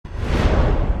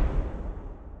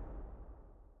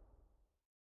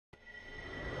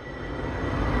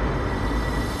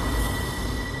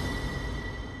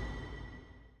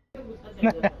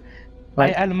I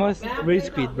Like, almost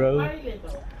rage quit, bro.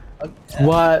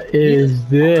 what is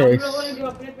this?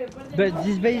 But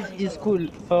this base is cool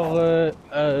for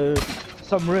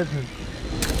some reason.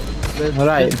 But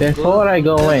Alright, just go before I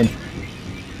go there. in,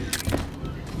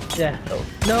 Yeah.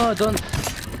 No, don't.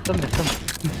 Come there, come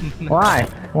there. why?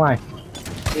 Why?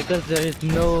 Because there is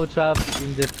no trap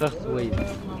in the first wave.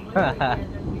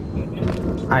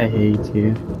 I hate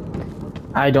you.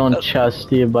 I don't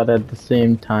trust you, but at the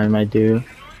same time I do.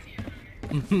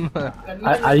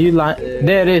 Are you lying?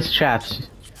 There is traps.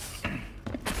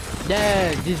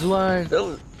 Yeah, this one.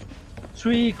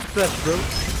 3 plus, bro.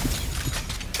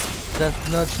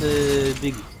 That's not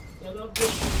big.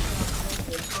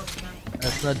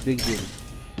 That's not big deal.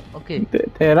 Okay.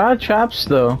 There are traps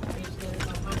though.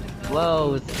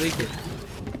 Wow, it's wicked.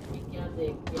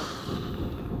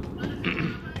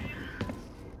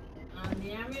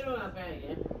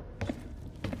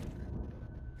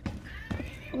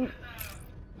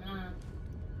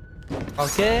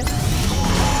 Okay.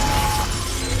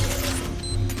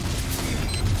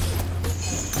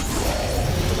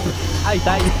 I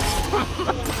died.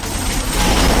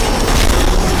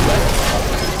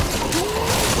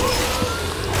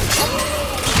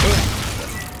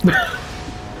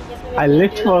 I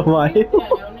lived for a while.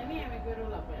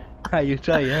 You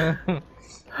try, huh?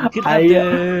 You can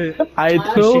have I the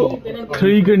throw shield.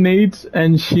 3 grenades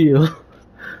and shield.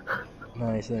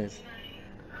 Nice, nice.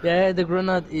 Yeah, the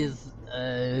grenade is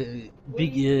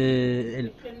big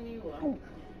help.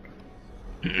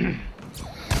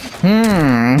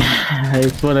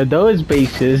 It's one of those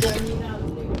bases.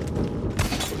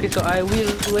 Okay, so I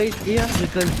will wait here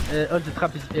because all the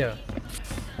trap is here.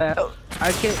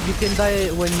 I can you can die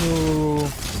when you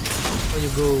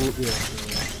go here.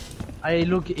 I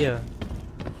look here.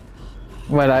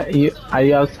 What are you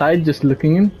outside just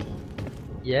looking in?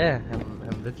 Yeah,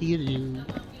 I'm looking at you.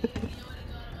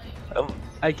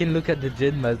 I can look at the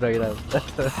Gen Mas right now. Nice,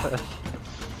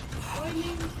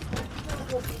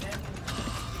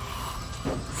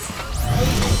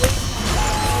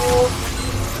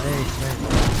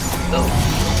 nice.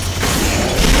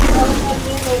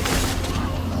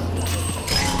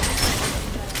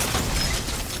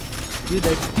 You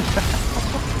dead.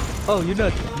 Oh, you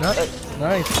not? Not?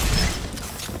 Nice.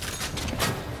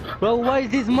 Bro, why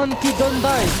this monkey don't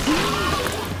die?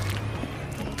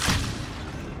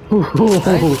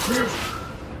 Nice.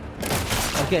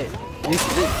 Okay, you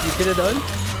kill it all?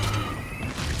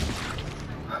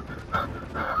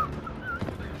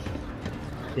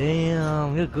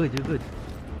 Damn, you're good, you're good.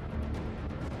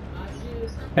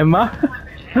 Emma?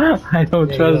 I don't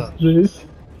Yeah, trust this.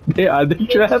 Are they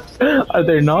traps? Are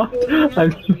they not? I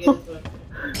don't know.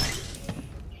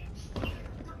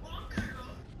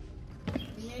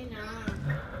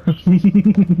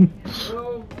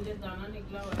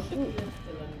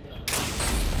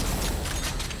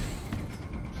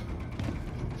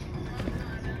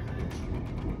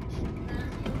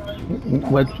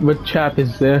 What trap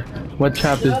is there? What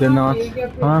trap is there not?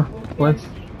 Huh? What?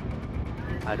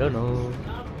 I don't know.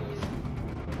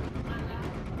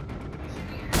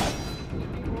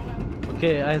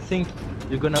 Okay, I think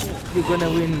you're gonna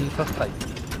win first fight.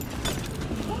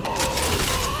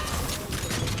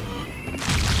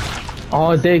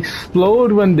 Oh, they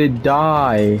explode when they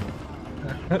die.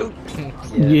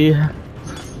 Yeah.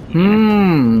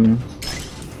 Hmm.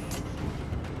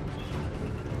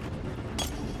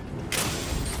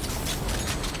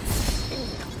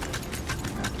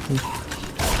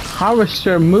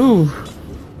 Harvester, move.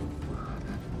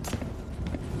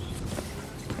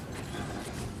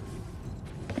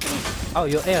 Oh,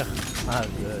 you're air. Ah,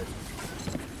 good.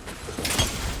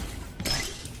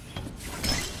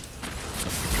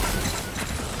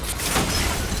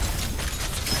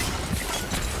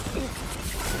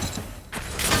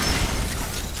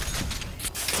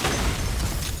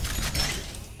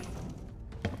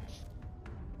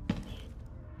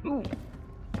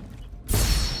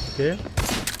 Okay.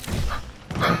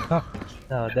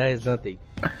 No, that is nothing.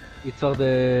 It's for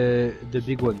the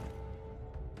big one.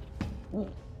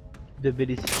 The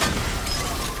Belize.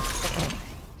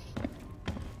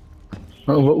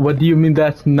 What do you mean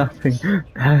that's nothing?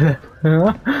 I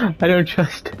don't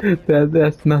trust that.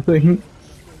 That's nothing.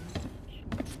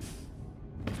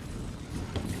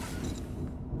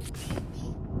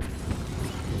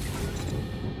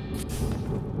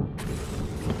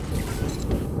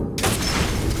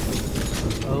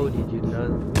 Oh, did you not?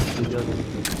 You just...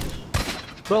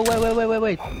 Bro,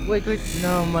 wait.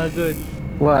 No, my god.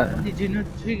 What? Did you not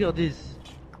trigger this?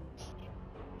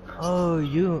 Oh,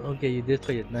 you. Okay, you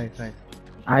destroyed it. Nice, nice.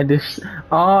 I just.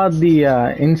 Oh, the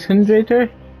incinerator.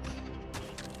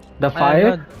 The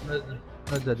fire?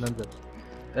 Not that, not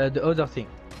that. The other thing.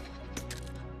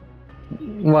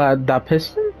 What, the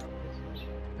piston?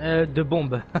 The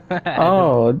bomb.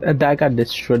 Oh, that got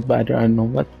destroyed by I don't know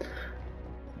what.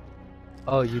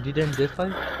 Oh, you didn't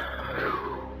destroy?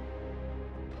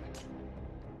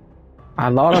 A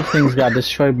lot of things got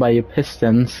destroyed by your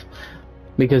pistons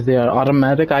because they are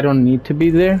automatic. I don't need to be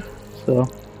there, so.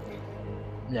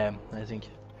 Yeah, I think.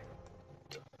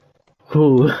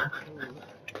 Cool.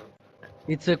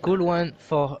 It's a cool one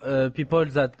for people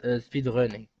that speed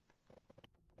running.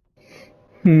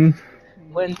 Hmm.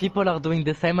 When people are doing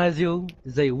the same as you,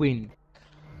 they win.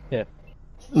 Yeah.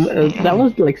 That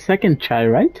was like second try,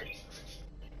 right?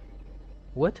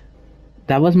 What?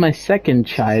 That was my second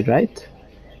try, right?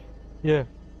 Yeah.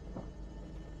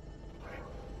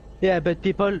 Yeah, but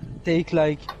people take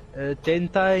like 10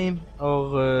 time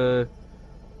or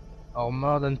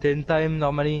more than 10 time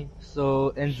normally.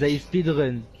 So and they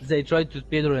speedrun. They try to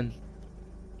speedrun.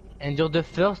 And you're the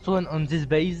first one on this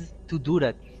base to do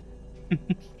that.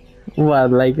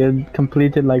 What, like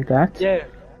completed like that? Yeah.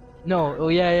 No, oh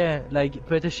yeah, like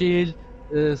put a shield,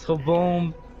 throw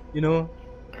bomb, you know.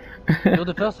 You're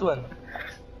the first one.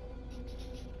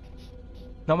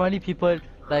 Normally people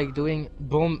like doing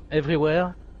bomb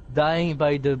everywhere, dying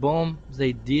by the bomb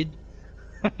they did.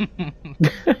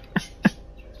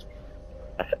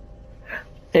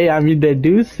 Hey, I mean, they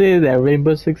do say that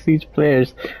Rainbow Six Siege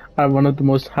players are one of the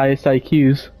most highest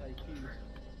IQs.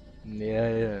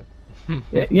 Yeah.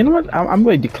 Yeah, you know what? I'm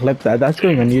going to clip that. That's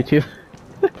going on YouTube.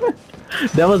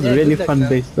 That was Yeah, really good luck, fun man.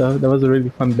 base, though. That was a really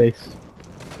fun base.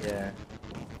 Yeah.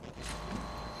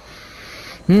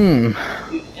 Hmm.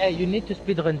 You need to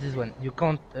speedrun this one. You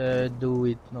can't do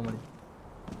it normally.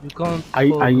 You can't.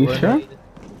 Are you sure? grenade.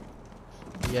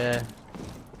 Yeah.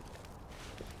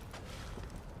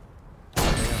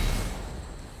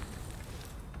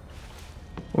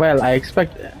 Well, I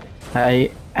accept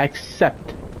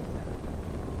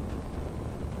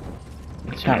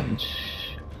the challenge.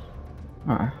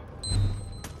 How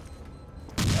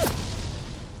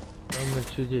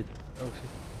much you did? Oh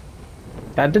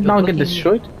shit. That did You're not get blocking me.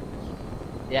 destroyed.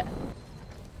 Yeah.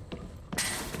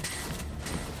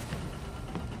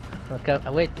 Okay,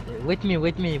 wait me.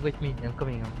 I'm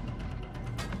coming.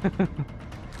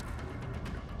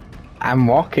 I'm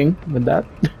walking with that.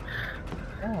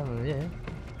 Oh yeah.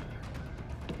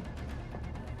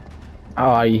 Oh,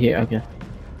 are you here? Okay.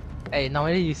 Hey,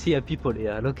 normally you see a people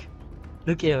here. Look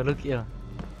here.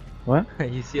 What?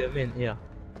 You see a man here.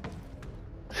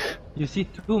 You see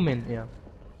two men here.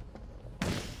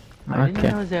 I didn't Okay.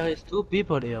 know there is two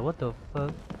people here. What the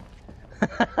fuck?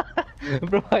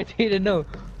 Bro, I didn't know.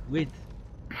 Wait.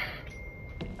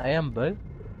 I am bug?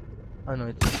 Oh no,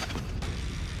 it's.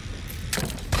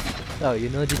 Oh, you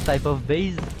know this type of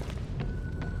base?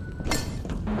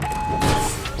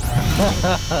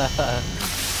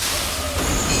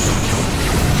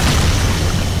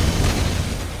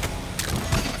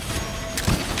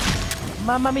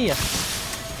 Mamma mia!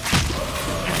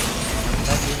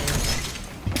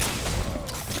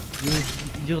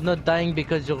 You're not dying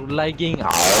because you're lagging.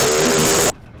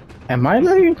 Am I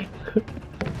lagging?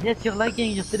 Yes, you're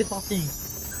lagging, you're teleporting.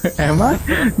 Am I?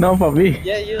 No, for me.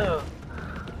 Yeah, you.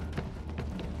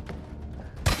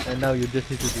 And now you just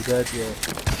need to do that, yeah.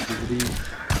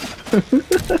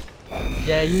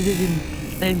 Yeah, you did in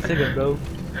 10 seconds, bro.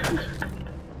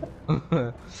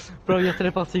 Bro, you're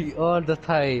teleporting all the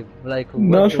time. Like, what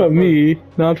Not the for fuck? me.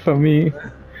 Not for me.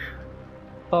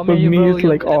 For For me, bro, it's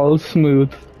you're like all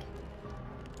smooth.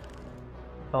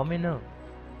 For me, no.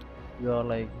 You are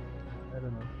like, I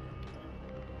don't know.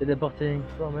 Teleporting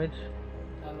so much.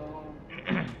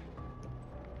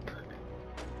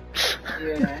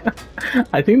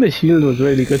 I think the shield was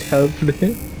really good help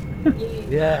today.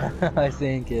 Yeah, I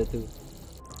think yeah too.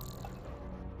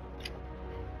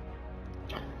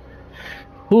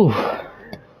 Whew.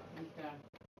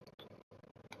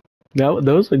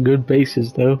 Those are good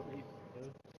bases, though.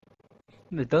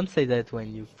 But don't say that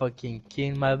when you fucking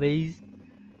kill my base.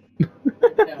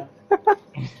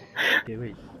 Okay,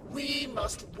 wait.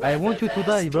 I want you to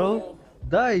die, bro.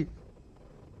 Die.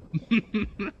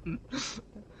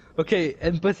 Okay,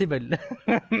 impossible.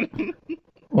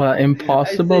 Well,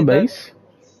 impossible that- base.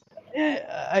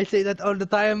 Yeah, I say that all the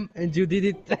time, and you did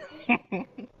it.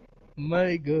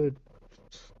 My god.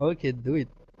 Okay, do it.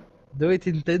 Do it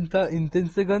in 10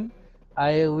 seconds.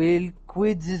 I will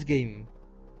quit this game.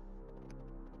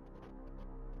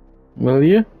 Will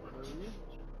you?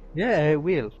 Yeah, I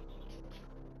will.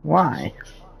 Why?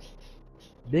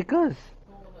 Because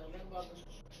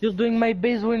you're doing my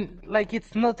base when like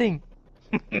it's nothing.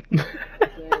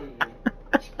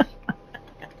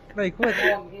 Like what?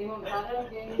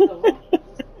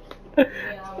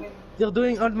 You're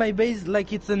doing on my base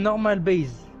like it's a normal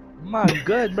base. My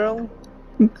god, bro.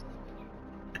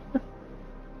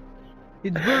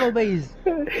 It's brutal base,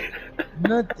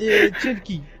 not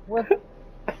chunky. What?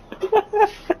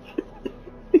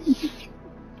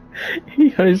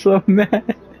 You're so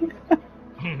mad.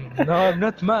 No, I'm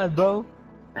not mad, bro.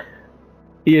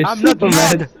 You're I'm not super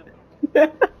mad.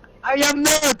 mad. I am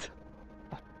not.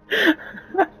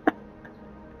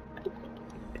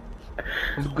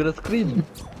 I'm gonna scream.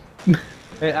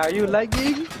 Hey, are you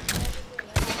lagging?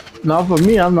 Not for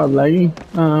me, I'm not lagging.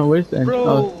 Where's the Bro,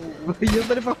 oh. you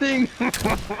motherfucking.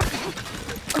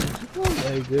 Oh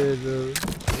my god, bro.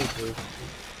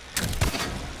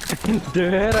 The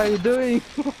hell are you doing?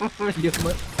 You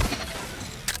must.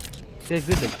 Okay,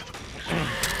 good.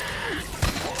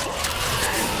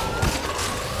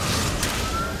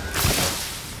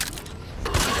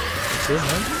 Okay,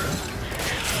 man.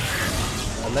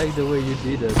 I like the way you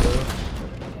did it, bro.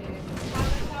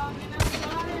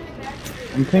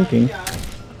 I'm thinking.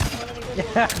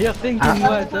 Yeah, you're thinking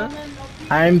what, huh?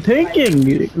 I'm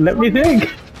thinking. Let me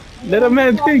think. Let a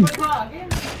man think.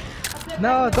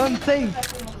 No, don't think.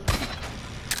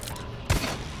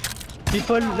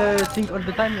 People think all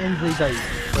the time and they die.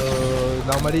 So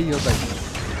normally you die.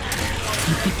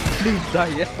 Please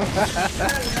die.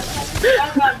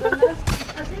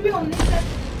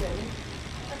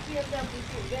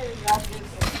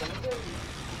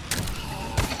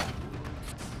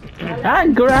 I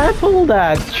grapple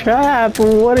that trap.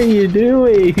 What are you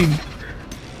doing?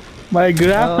 My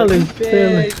grapple you is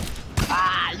failing. failed.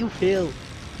 Ah, you failed.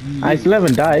 I still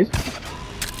haven't died.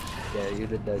 Yeah, you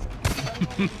did that.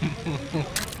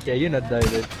 Yeah, you not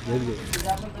died. Let's go.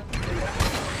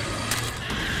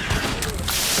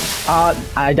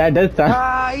 I died this time.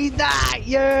 Ah, he died.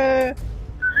 Yeah.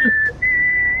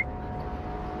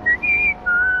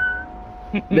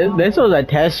 This was a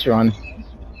test run.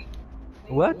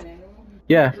 What?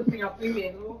 Yeah.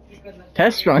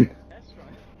 Test run.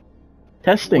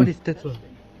 Testing. What is that one?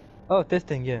 Oh,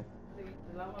 testing. Yeah.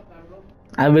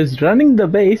 I was running the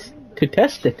base to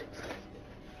test it.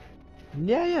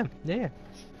 Yeah.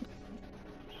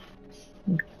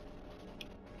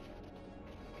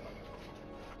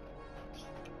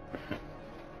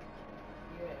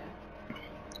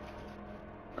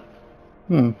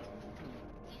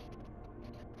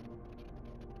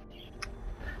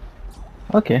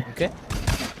 Okay. Okay.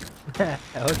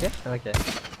 Okay.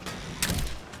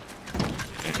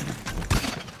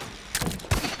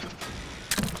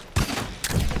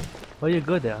 Oh, you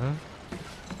go there, huh?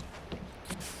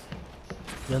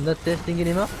 You're not testing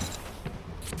anymore?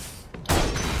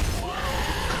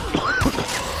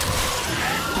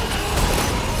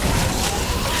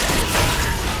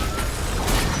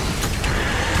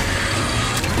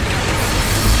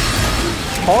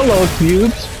 Hollow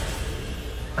cubes.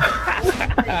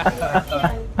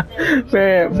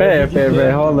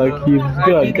 fair. Hollow cubes.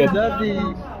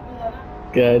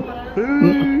 Good.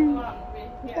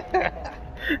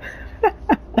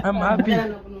 I'm happy.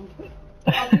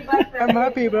 I'm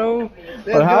happy, bro.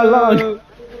 For how long?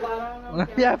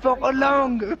 Yeah, for how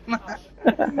long?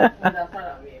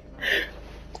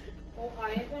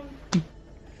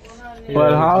 For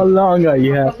how long are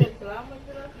you happy?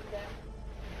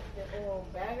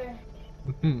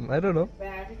 I don't know.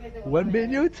 1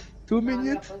 minute? 2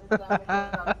 minutes?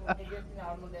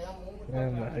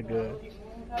 Oh my god.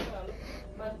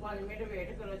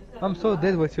 I'm so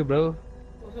dead with you, bro.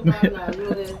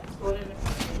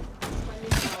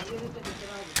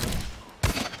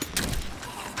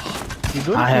 You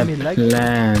don't I see have me like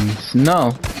plans.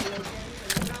 No.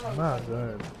 Oh my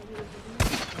god.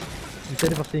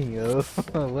 Instead of saying, oh,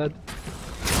 what?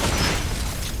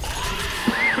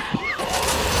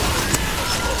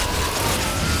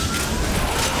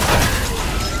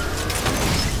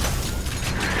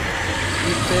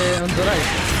 It's on the right.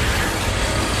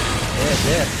 Yeah,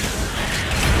 there.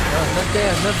 No, not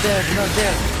there. Not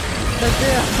there.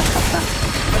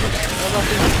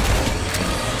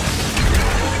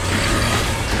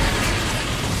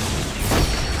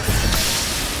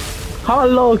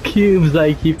 Hollow cubes,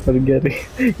 I keep forgetting.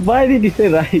 Why did you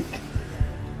say right?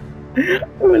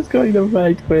 I was going the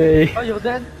right way. Oh, you're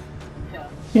dead?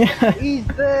 Yeah. He's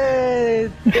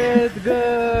dead! Dead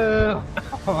girl!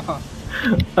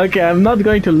 Okay, I'm not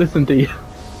going to listen to you.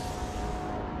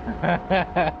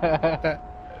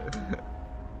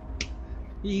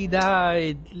 He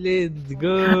died! Let's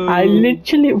go! I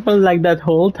literally felt like that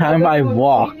whole time I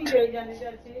walked.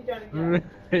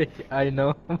 I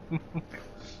know.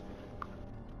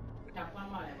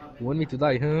 You want me to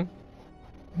die, huh?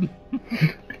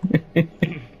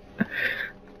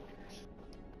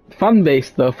 Fun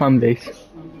base though, fun base.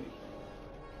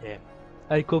 Yeah.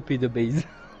 I copy the base.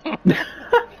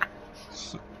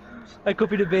 I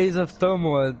copy the base of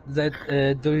someone that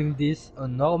doing this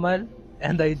on normal,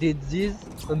 and I did this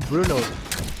on Bruno.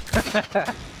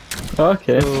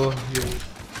 Okay. So yeah.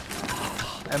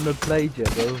 I'm a plagiar,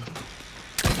 bro.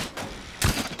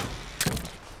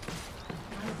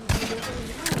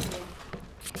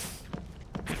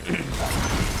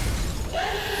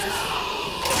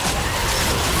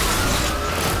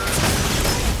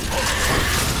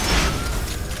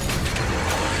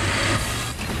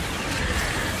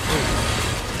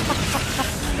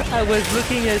 I was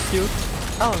looking at you.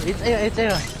 Oh, it's air, it's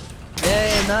air.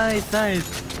 Yeah, nice,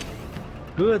 nice.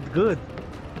 Good, good.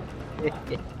 You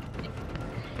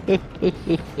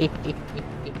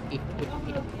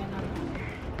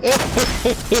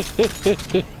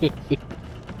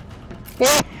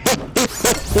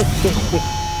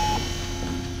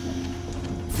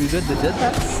got the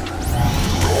jetpack?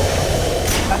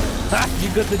 You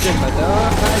got the jetpack.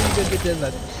 Oh, you got the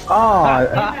jetpack. Oh.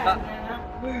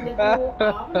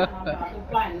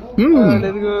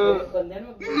 Let's go.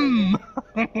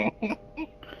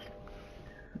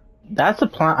 That's a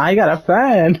plan. I got a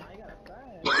plan.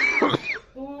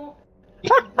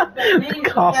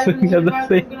 Coughing at the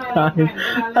same time.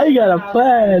 I got a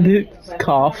plan. It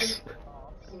coughs.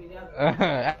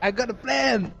 I got a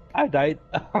plan. I died.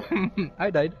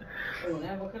 I died.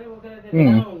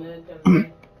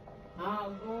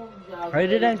 I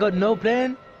didn't got no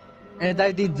plan, and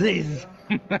I did this.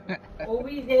 Okay.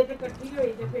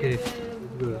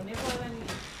 Good.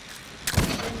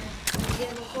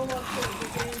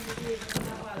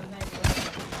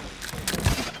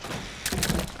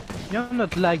 You're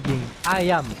not lagging. I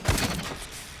am.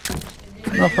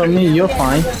 No, for me, you're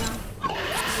fine.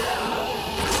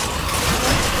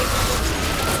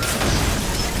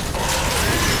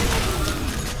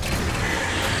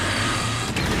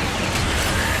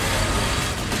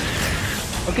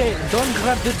 Okay, don't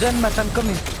grab the Genmat, I'm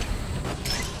coming.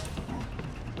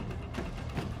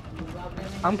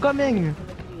 I'm coming!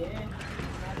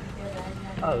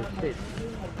 Oh shit.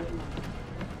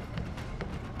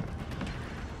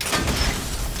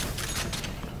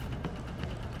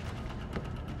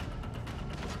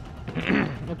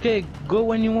 Okay, go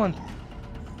when you want.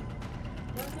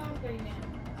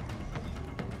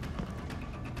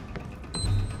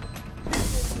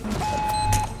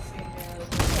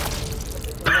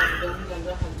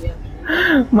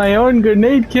 My own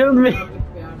grenade killed me.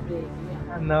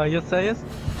 No, you're serious?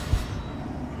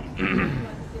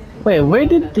 Wait, where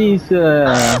did these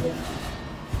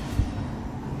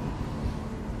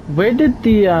where did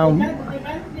the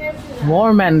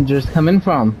war managers come in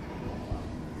from?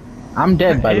 I'm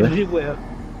dead, by the way. Everywhere.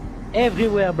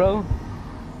 Everywhere, bro.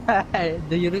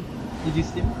 Did you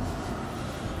see me?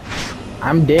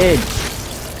 I'm dead.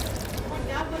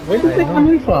 Where did they come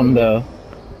in from, though?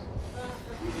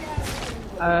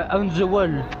 On the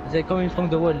wall. They're coming from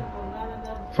the wall.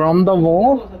 From the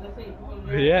wall?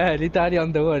 Yeah, literally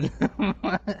on the wall.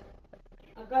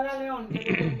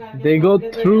 They go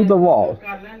through the wall.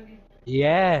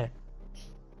 Yeah.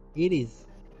 It is.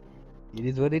 It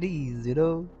is what it is, you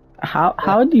know?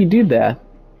 How do you do that?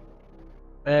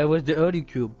 With the early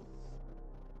cube.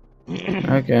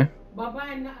 Okay.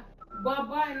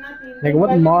 Like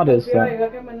what mod is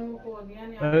that?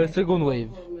 Second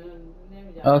wave.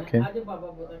 Okay.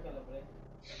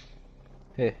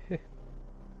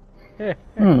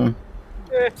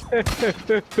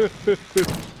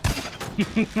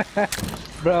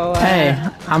 Bro, Hey,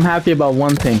 I'm happy about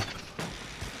one thing.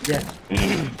 yeah.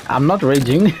 I'm not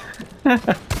raging.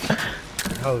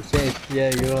 Oh shit, yeah,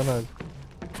 you're not.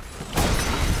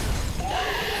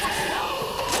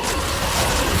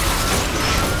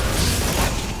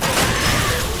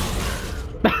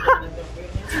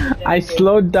 I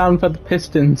slowed down for the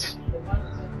pistons.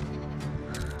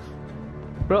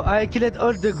 Bro, I killed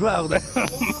all the ground.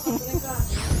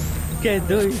 Can't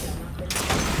do it.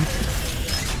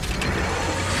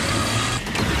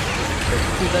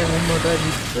 One more time,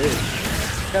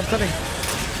 I'm coming.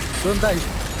 Don't die.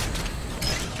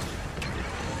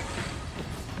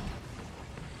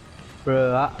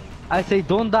 Bro, I say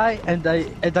don't die, and I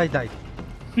die.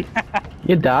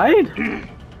 You died?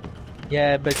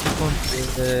 Yeah, but you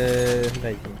can't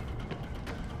like.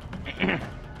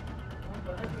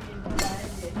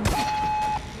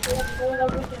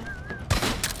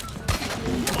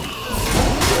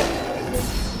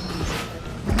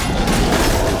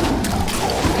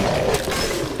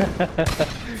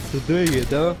 You're doing it,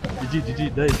 huh? GG,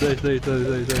 nice.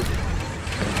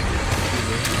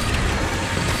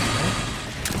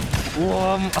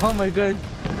 Whoa, oh my god.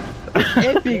 It's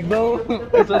epic, bro.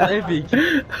 It was epic.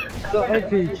 So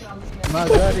epic. My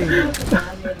god.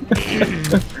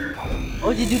 How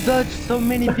did you dodge so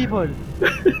many people?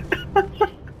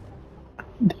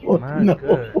 My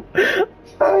god.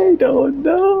 I don't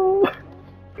know.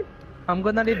 I'm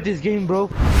gonna leave this game, bro.